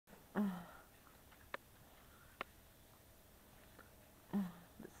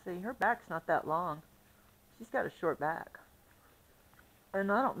See, her back's not that long. She's got a short back. And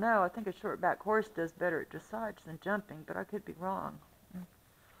I don't know, I think a short back horse does better at dressage than jumping, but I could be wrong.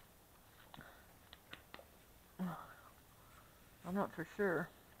 I'm not for sure.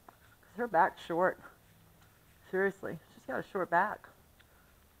 'Cause her back's short. Seriously, she's got a short back.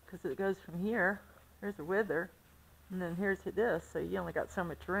 Because it goes from here, here's a wither, and then here's this, so you only got so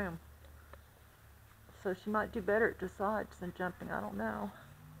much room. So she might do better at dressage than jumping, I don't know.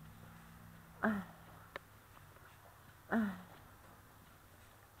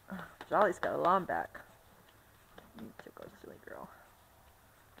 Jolly's got a long back. You tickle, silly girl.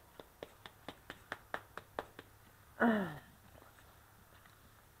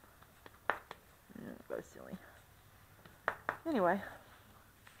 Go silly. Anyway,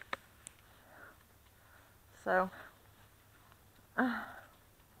 so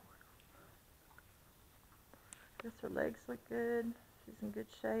guess her legs look good. She's in good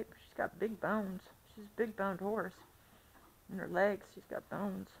shape. She's got big bones. She's a big boned horse. In her legs, she's got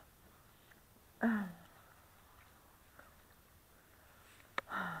bones. I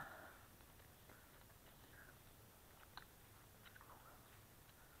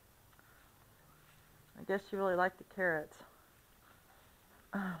guess she really liked the carrots.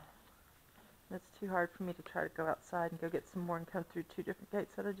 It's too hard for me to try to go outside and go get some more and come through 2 different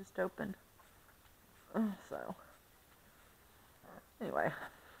gates that I just opened. So, anyway.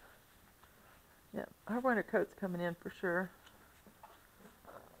 Yeah, her winter coat's coming in for sure.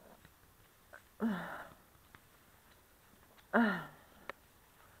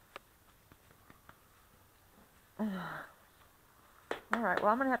 Alright,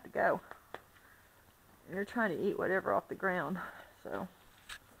 well I'm going to have to go. You're trying to eat whatever off the ground, so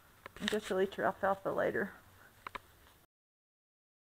I guess you'll eat your alfalfa later.